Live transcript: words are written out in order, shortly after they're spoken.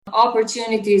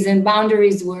opportunities and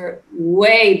boundaries were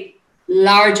way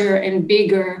larger and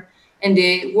bigger, and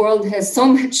the world has so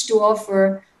much to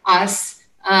offer us.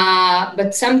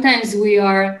 But sometimes we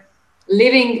are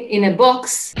living in a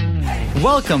box.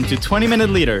 Welcome to 20-Minute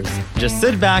Leaders. Just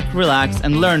sit back, relax,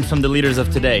 and learn from the leaders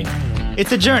of today.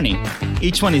 It's a journey.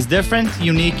 Each one is different,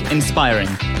 unique, inspiring.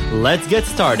 Let's get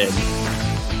started.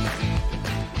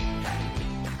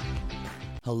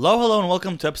 Hello, and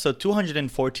welcome to episode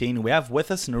 214. We have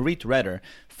with us Nurit Redder,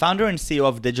 founder and CEO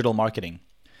of Digital Marketing.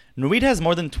 Nurit has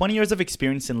more than 20 years of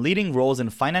experience in leading roles in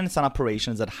finance and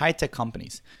operations at high-tech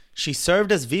companies. She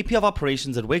served as VP of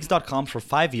Operations at Wix.com for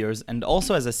 5 years and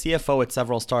also as a CFO at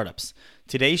several startups.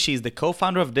 Today, she is the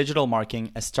co-founder of Digital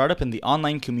Marketing, a startup in the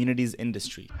online communities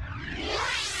industry.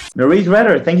 Nurit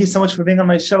Redder, thank you so much for being on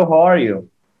my show. How are you?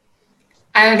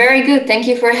 I'm very good. Thank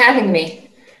you for having me.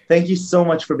 Thank you so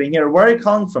much for being here. Where are you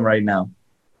calling from right now?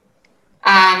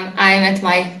 I'm at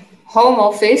my home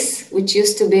office, which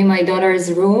used to be my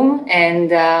daughter's room. And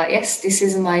yes, this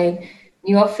is my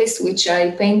new office, which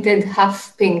I painted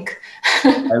half pink.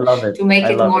 I love it. To make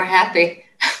it more happy.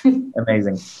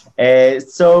 Amazing.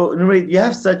 So, Nurit, you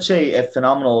have such a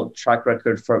phenomenal track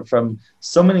record from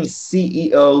so many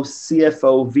CEO,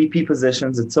 CFO, VP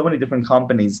positions at so many different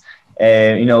companies.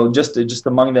 Just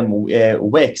among them,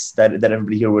 Wix, that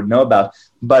everybody here would know about.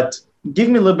 But give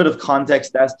me a little bit of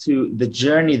context as to the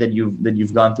journey that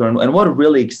you've gone through, and what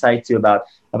really excites you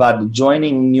about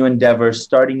joining new endeavors,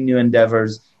 starting new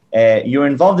endeavors. You're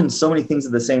involved in so many things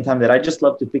at the same time that I just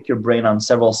love to pick your brain on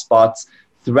several spots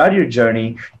throughout your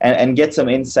journey and get some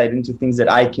insight into things that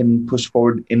I can push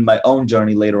forward in my own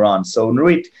journey later on. So,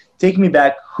 Nurit, take me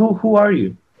back. Who are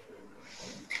you?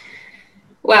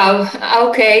 Wow.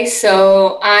 Okay.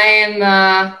 So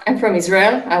I'm from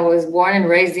Israel. I was born and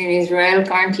raised in Israel.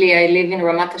 Currently, I live in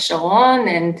Ramat HaSharon,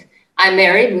 and I'm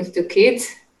married with 2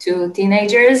 kids, 2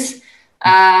 teenagers.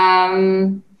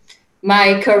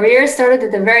 My career started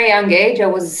at a very young age. I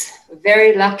was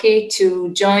very lucky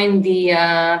to join the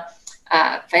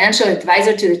financial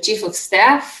advisor to the chief of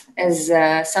staff as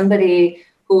somebody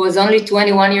who was only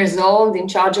 21 years old, in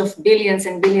charge of billions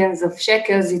and billions of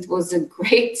shekels. It was a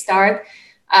great start.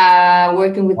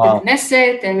 Working with the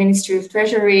Knesset and Ministry of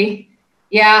Treasury.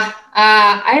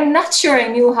 I'm not sure I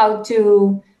knew how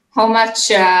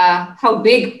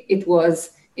big it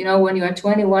was. You know, when you are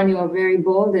 21, you are very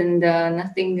bold and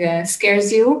nothing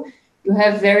scares you. You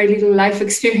have very little life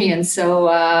experience. So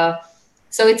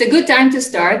it's a good time to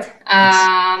start.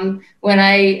 When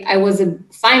I was a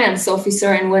finance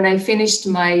officer, and when I finished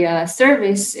my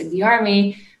service at the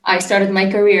Army, I started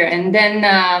my career. And then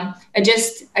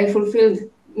I fulfilled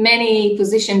many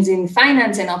positions in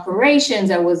finance and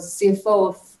operations. I was CFO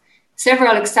of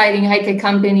several exciting high-tech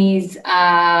companies.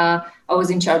 I was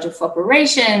in charge of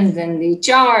operations and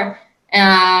HR.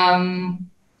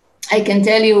 I can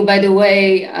tell you, by the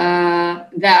way,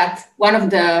 that one of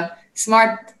the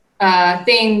smart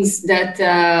things that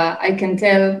I can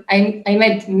tell, I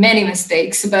made many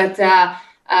mistakes, but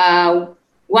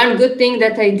one good thing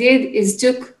that I did is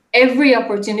took every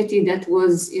opportunity that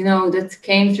was, that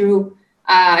came through.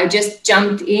 I just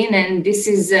jumped in, and this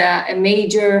is a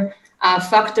major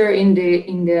factor in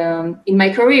my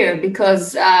career,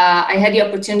 because I had the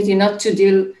opportunity not to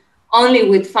deal only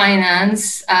with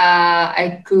finance.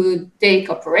 I could take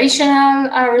operational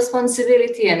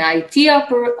responsibility and IT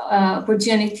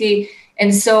opportunity,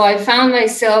 and so I found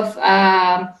myself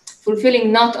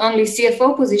fulfilling not only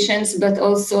CFO positions but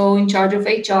also in charge of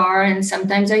HR and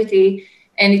sometimes IT,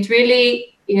 and it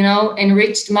really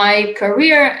enriched my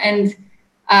career. And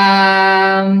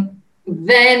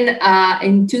then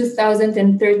in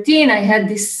 2013, I had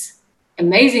this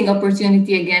amazing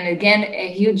opportunity again,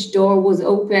 a huge door was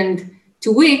opened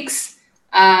to Wix.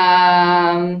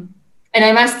 And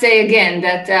I must say again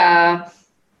that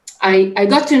I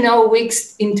got to know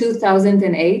Wix in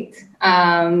 2008.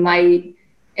 My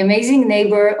amazing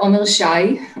neighbor, Omer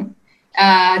Shai,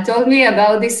 told me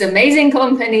about this amazing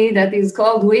company that is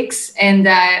called Wix. And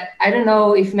I don't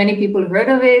know if many people heard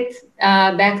of it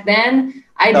back then.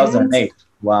 2008.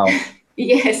 Wow.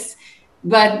 Yes.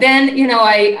 But then,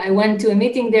 I went to a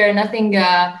meeting there. Nothing,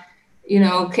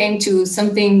 came to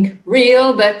something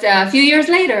real. But a few years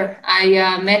later,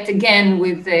 I met again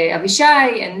with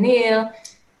Avishai and Neil,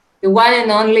 the one and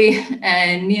only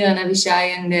Neil and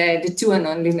Avishai, and the two and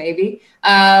only maybe.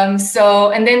 And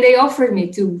then they offered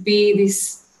me to be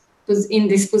in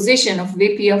this position of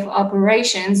VP of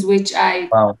Operations, which I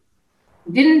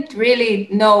didn't really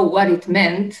know what it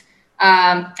meant.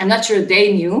 I'm not sure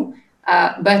they knew,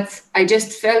 but I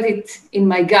just felt it in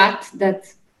my gut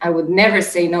that I would never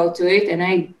say no to it. And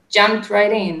I jumped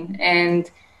right in. And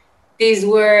these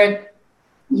were,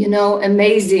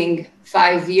 amazing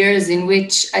 5 years in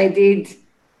which I did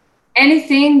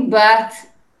anything but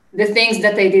the things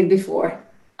that I did before.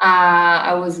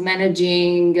 I was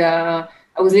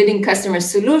leading customer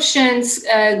solutions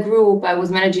group. I was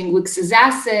managing Wix's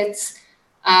assets.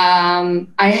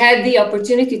 I had the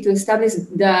opportunity to establish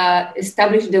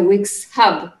the Wix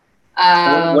Hub.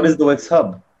 What is the Wix Hub?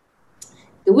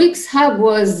 The Wix Hub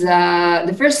was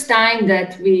the first time that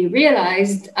we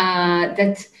realized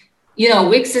that,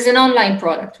 Wix is an online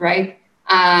product, right?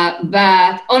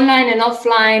 But online and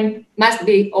offline must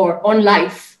be, or on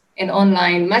life and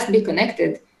online must be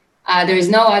connected. There is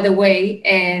no other way.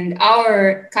 And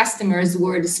our customers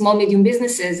were the small, medium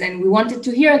businesses, and we wanted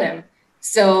to hear them.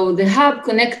 So the hub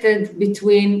connected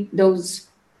between those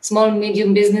small,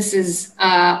 medium businesses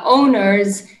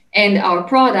owners and our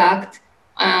product.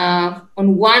 On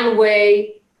one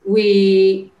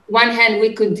hand, we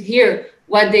could hear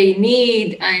what they need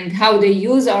and how they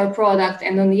use our product.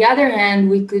 And on the other hand,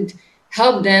 we could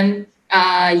help them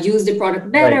use the product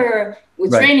better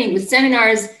with training, with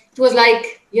seminars. It was like,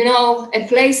 a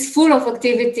place full of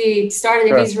activity. It started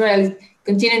in Israel,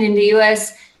 continued in the US.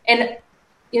 And,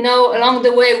 along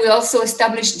the way, we also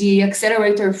established the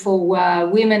accelerator for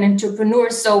women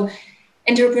entrepreneurs. So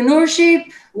entrepreneurship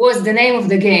was the name of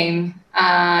the game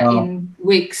in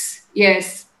Wix.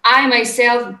 Yes. I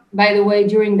myself, by the way,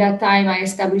 during that time, I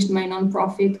established my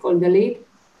nonprofit called The Lead.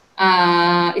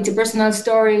 It's a personal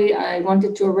story. I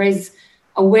wanted to raise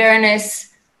awareness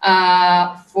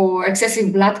for excessive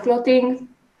blood clotting.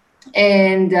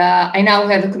 And I now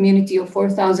have a community of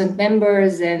 4,000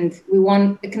 members, and we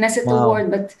won a Knesset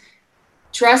award. But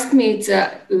trust me, it's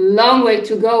a long way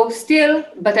to go still.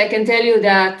 But I can tell you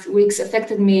that Wix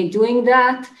affected me doing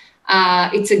that.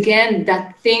 It's again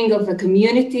that thing of a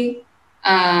community,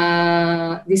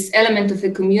 this element of a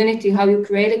community, how you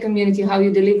create a community, how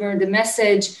you deliver the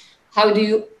message, how do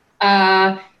you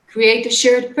create a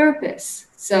shared purpose.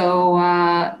 So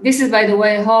this is, by the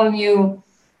way, a whole new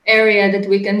area that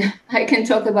I can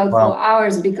talk about for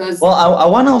hours because... Well, I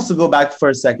want to also go back for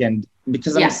a second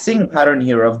because I'm seeing a pattern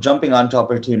here of jumping onto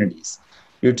opportunities.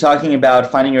 You're talking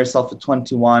about finding yourself at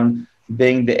 21,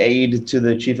 being the aide to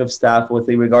the chief of staff with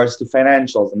regards to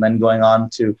financials, and then going on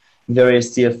to various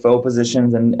CFO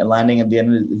positions and landing at the end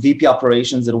of VP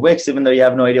operations at Wix, even though you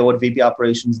have no idea what VP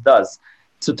operations does.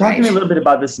 So talk to me a little bit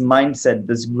about this mindset,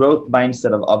 this growth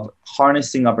mindset of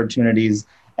harnessing opportunities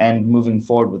and moving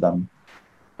forward with them.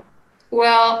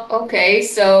 Well, okay,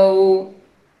 so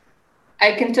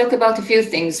I can talk about a few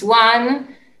things.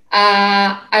 One,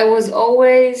 I was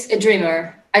always a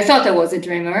dreamer. I thought I was a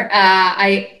dreamer.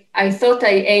 I thought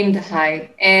I aimed high.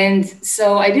 And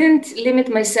so I didn't limit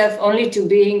myself only to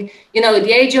being, at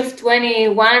the age of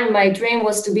 21, my dream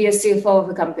was to be a CFO of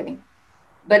a company.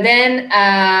 But then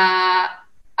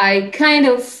I kind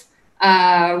of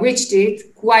reached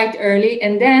it quite early.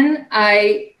 And then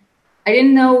I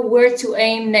didn't know where to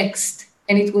aim next.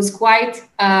 And it was quite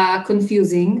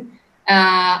confusing.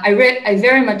 I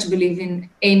very much believe in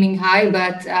aiming high,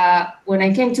 but when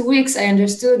I came to Wix, I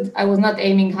understood I was not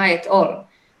aiming high at all.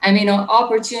 I mean,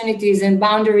 opportunities and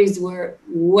boundaries were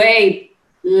way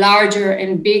larger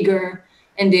and bigger,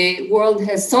 and the world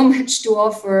has so much to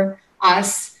offer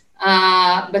us.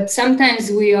 But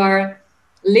sometimes we are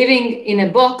living in a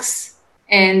box,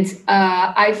 and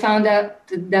I found out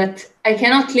that I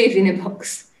cannot live in a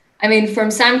box. I mean, from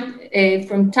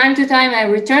time to time, I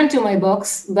return to my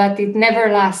box, but it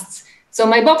never lasts. So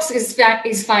my box is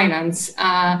finance,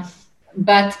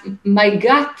 but my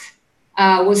gut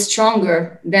was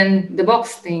stronger than the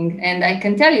box thing. And I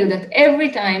can tell you that every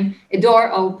time a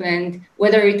door opened,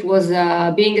 whether it was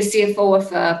being a CFO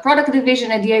of a product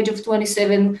division at the age of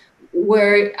 27,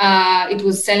 where it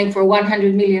was selling for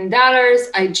 $100 million,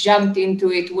 I jumped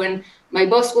into it. When my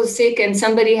boss was sick and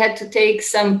somebody had to take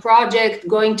some project,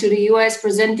 going to the US,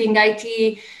 presenting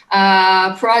IT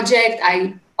project,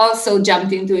 I also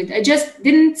jumped into it. I just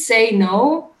didn't say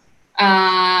no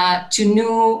to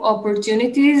new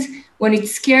opportunities. When it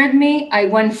scared me, I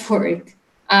went for it.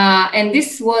 And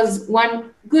this was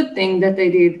one good thing that I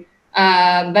did.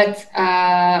 But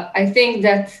I think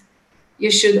that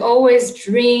you should always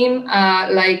dream.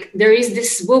 Like there is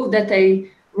this book that I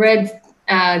read,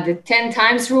 the 10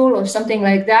 times rule or something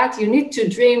like that. You need to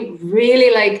dream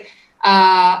really like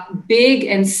big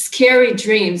and scary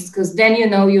dreams, because then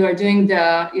you are doing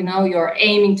you're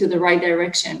aiming to the right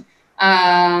direction.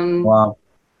 Wow.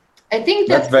 I think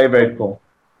that's very, very cool.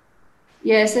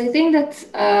 Yes, I think that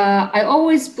I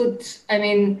always put,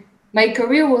 my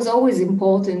career was always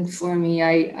important for me.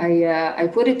 I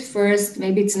put it first.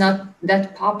 Maybe it's not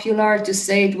that popular to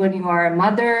say it when you are a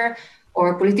mother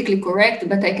or politically correct,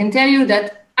 but I can tell you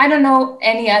that I don't know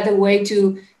any other way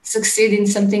to succeed in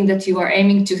something that you are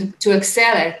aiming to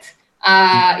excel at.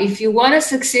 If you want to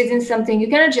succeed in something, you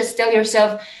cannot just tell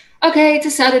yourself, okay, it's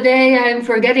a Saturday, I'm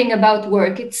forgetting about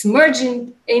work. It's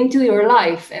merging into your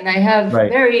life. And I have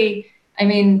Right.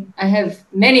 I have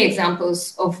many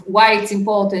examples of why it's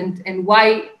important and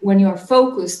why when you're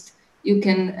focused, you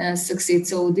can succeed.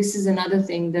 So this is another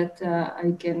thing that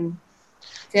I can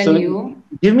tell So you.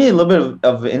 give me a little bit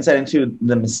of insight into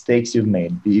the mistakes you've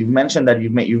made. You've mentioned that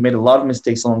you've made a lot of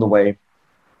mistakes along the way,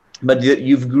 but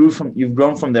you've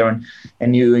grown from there,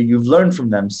 and you've learned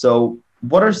from them. So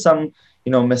what are some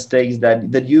mistakes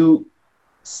that you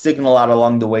signal out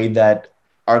along the way that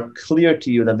are clear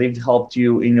to you that they've helped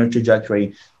you in your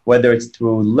trajectory, whether it's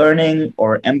through learning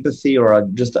or empathy or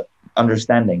just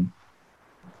understanding?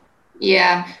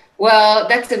 Yeah, well,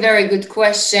 that's a very good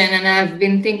question, and I've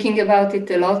been thinking about it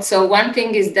a lot. So one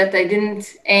thing is that I didn't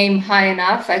aim high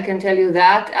enough. I can tell you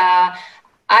that.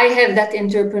 I have that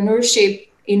entrepreneurship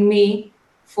in me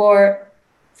for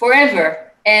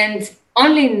forever, and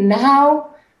only now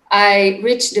I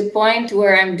reached the point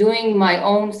where I'm doing my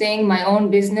own thing, my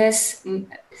own business,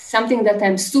 something that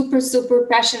I'm super, super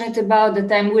passionate about,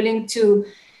 that I'm willing to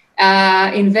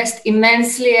invest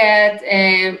immensely at,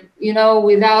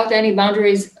 without any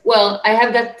boundaries. Well, I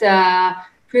have that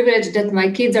privilege that my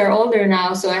kids are older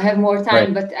now, so I have more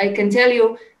time. Right. But I can tell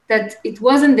you that it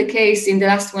wasn't the case in the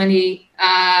last 20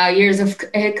 years of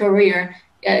career.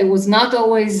 It was not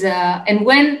always. And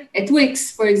when at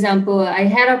Wix, for example, I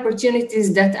had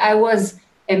opportunities that I was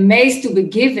amazed to be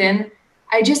given,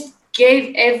 I just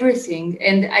gave everything.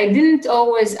 And I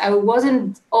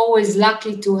wasn't always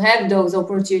lucky to have those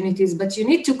opportunities, but you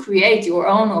need to create your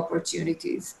own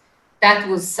opportunities. That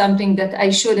was something that I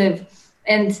should have.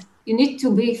 And you need to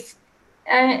be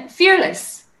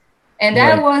fearless. And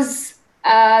I Right. was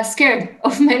scared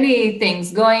of many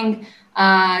things. Going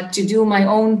to do my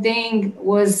own thing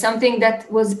was something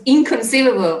that was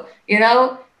inconceivable,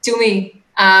 to me.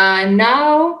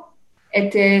 Now,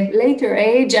 at a later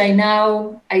age,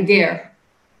 I dare.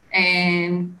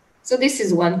 And so this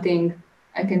is one thing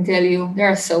I can tell you. There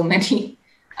are so many.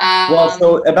 Well, so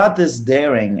Um, about this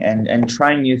daring and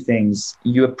trying new things,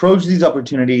 you approach these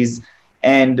opportunities,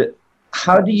 and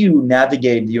how do you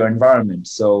navigate your environment?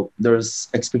 So there's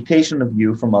expectation of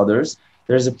you from others,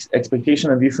 there's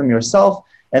expectation of you from yourself,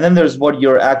 and then there's what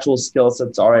your actual skill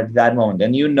sets are at that moment.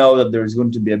 And you know that there's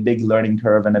going to be a big learning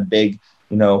curve and a big,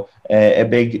 a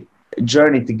big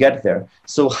journey to get there.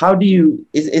 So how do you?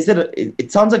 Is it?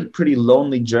 It sounds like a pretty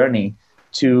lonely journey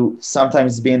to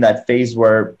sometimes be in that phase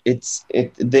where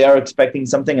they are expecting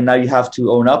something, and now you have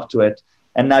to own up to it,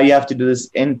 and now you have to do this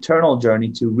internal journey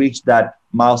to reach that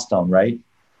milestone, right?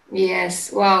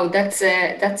 yes. Wow. That's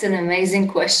an amazing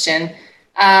question.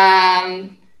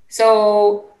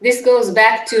 So this goes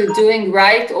back to doing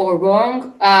right or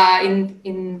wrong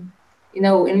in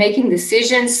making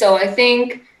decisions. So I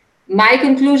think my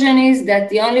conclusion is that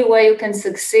the only way you can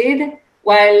succeed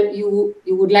while you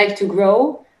would like to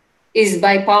grow is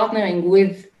by partnering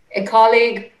with a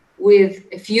colleague, with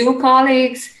a few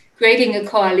colleagues, creating a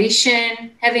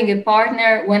coalition, having a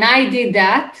partner. When I did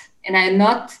that, and I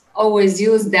not always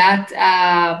use that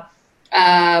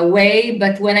way,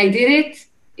 but when I did it,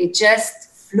 it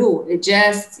just flew. It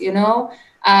just,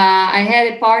 I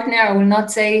had a partner, I will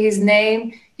not say his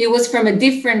name. He was from a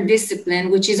different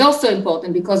discipline, which is also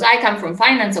important because I come from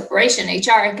finance, operation,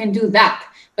 HR. I can do that,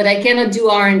 but I cannot do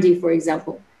R&D, for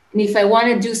example. And if I want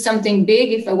to do something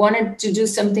big, if I wanted to do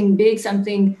something big,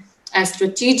 something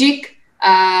strategic,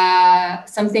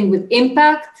 something with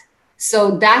impact,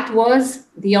 so that was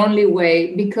the only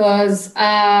way because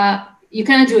you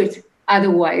cannot do it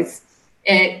otherwise.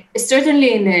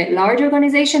 Certainly in a large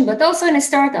organization, but also in a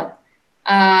startup.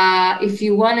 If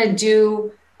you want to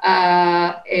do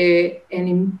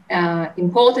an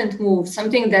important move,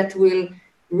 something that will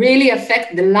really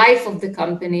affect the life of the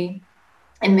company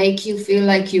and make you feel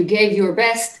like you gave your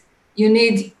best, you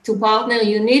need to partner.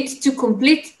 You need to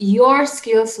complete your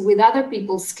skills with other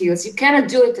people's skills. You cannot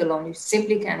do it alone. You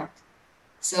simply cannot.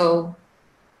 So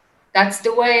that's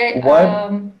the way.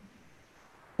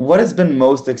 What has been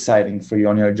most exciting for you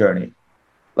on your journey?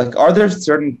 Like, are there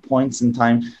certain points in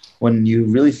time when you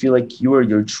really feel like you are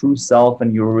your true self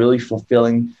and you're really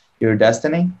fulfilling your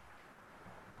destiny?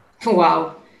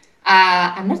 Wow.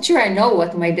 I'm not sure I know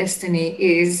what my destiny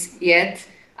is yet.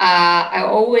 I'm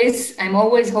always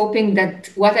hoping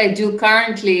that what I do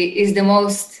currently is the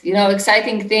most,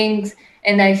 exciting thing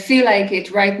And I feel like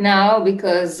it right now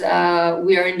because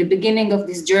we are in the beginning of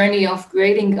this journey of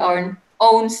creating our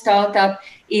own startup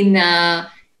in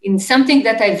something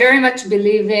that I very much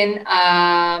believe in,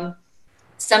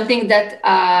 something that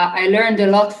I learned a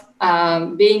lot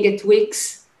being at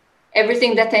Wix.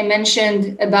 Everything that I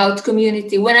mentioned about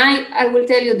community. When I will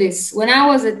tell you this, when I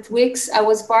was at Wix, I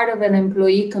was part of an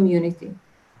employee community,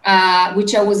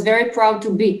 which I was very proud to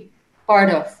be part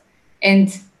of.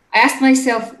 And I asked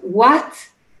myself, why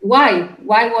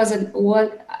was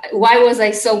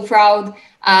I so proud?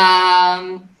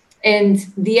 And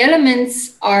the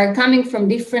elements are coming from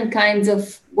different kinds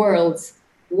of worlds.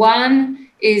 One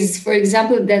is, for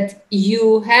example, that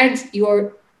you had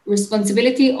your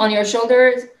responsibility on your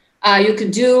shoulders. You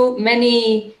could do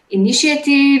many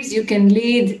initiatives. You can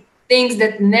lead things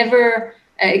that never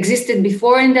existed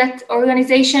before in that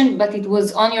organization, but it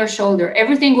was on your shoulder.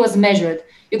 Everything was measured.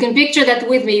 You can picture that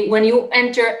with me. When you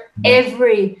enter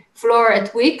every floor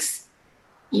at Wix,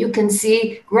 you can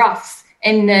see graphs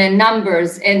and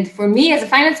numbers. And for me as a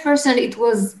finance person, it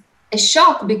was a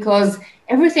shock because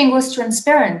everything was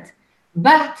transparent.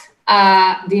 But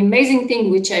the amazing thing,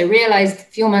 which I realized a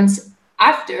few months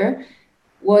after,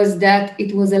 was that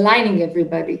it was aligning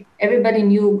everybody. Everybody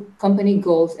knew company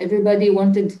goals. Everybody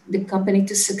wanted the company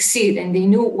to succeed, and they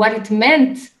knew what it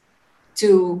meant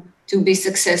to be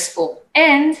successful.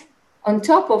 And on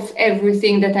top of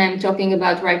everything that I'm talking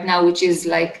about right now, which is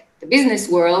like the business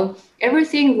world,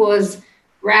 everything was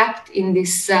wrapped in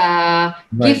this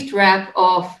gift wrap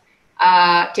of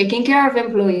taking care of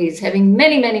employees, having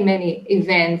many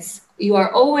events. You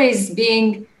are always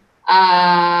being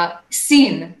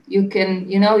seen.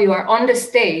 You are on the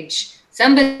stage.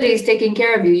 Somebody is taking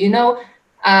care of you.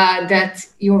 That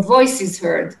your voice is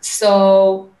heard.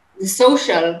 So the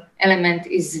social element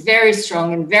is very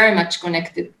strong and very much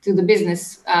connected to the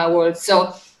business world.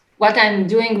 So what I'm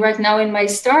doing right now in my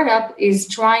startup is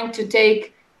trying to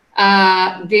take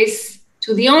this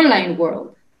to the online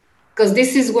world, because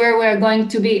this is where we're going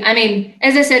to be. I mean,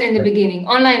 as I said in the beginning,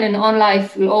 online and on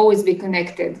life will always be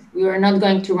connected. We are not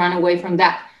going to run away from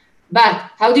that. But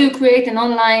how do you create an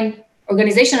online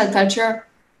organizational culture,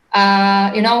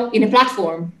 in a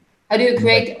platform? How do you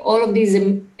create all of these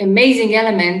amazing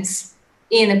elements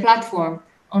in a platform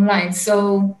online?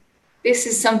 So this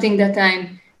is something that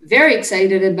I'm very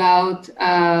excited about,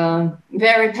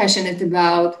 very passionate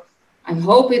about. I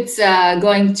hope it's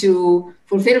going to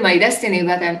fulfill my destiny,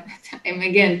 but I'm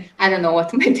again, I don't know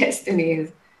what my destiny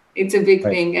is. It's a big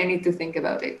thing. I need to think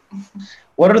about it.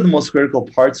 What are the most critical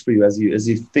parts for you as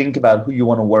you think about who you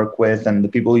want to work with and the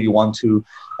people you want to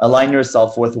align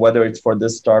yourself with, whether it's for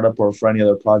this startup or for any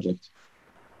other project?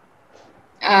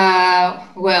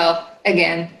 Well,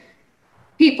 again,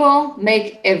 people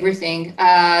make everything.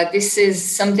 This is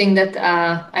something that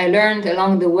I learned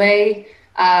along the way.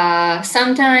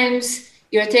 Sometimes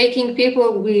you're taking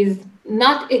people with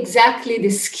not exactly the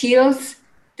skills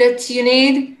that you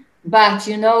need, but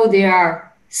they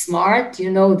are smart,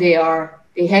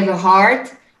 they have a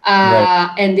heart,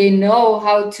 and they know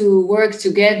how to work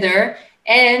together.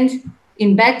 And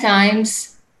in bad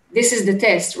times, this is the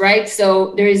test, right?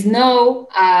 So there is no,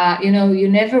 you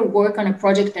never work on a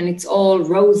project and it's all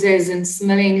roses and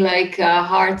smelling like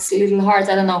hearts, little hearts,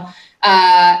 I don't know.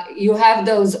 You have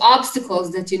those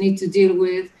obstacles that you need to deal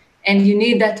with, and you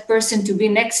need that person to be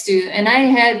next to you. And I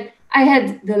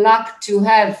had the luck to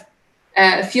have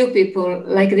a few people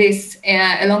like this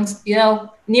along,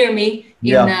 near me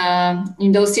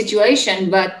in those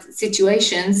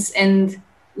situations. And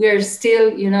we're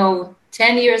still,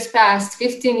 10 years past,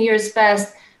 15 years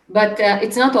past, but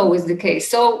it's not always the case.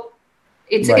 So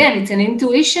it's again, it's an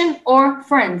intuition or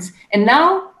friends. And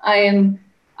now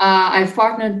I've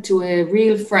partnered to a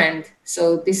real friend.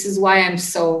 So this is why I'm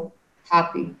so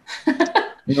happy.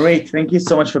 Great. Thank you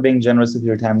so much for being generous with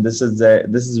your time. This is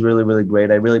really, really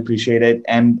great. I really appreciate it.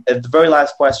 And the very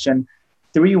last question,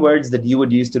 3 words that you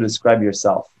would use to describe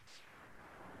yourself.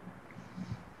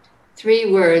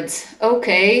 3 words.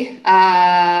 Okay.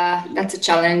 That's a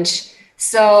challenge.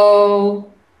 So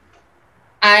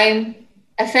I'm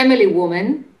a family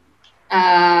woman.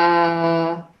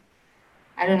 I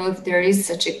don't know if there is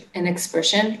such an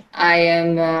expression. I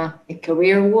am a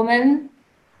career woman.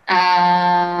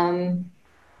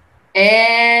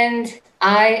 And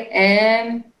I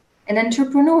am an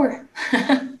entrepreneur.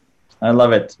 I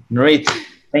love it. Nurit,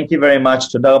 thank you very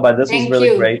much. Toda rabah. This was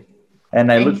really great.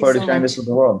 And I look forward to sharing this with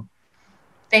the world.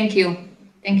 Thank you.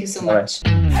 Thank you so much.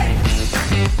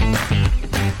 Right.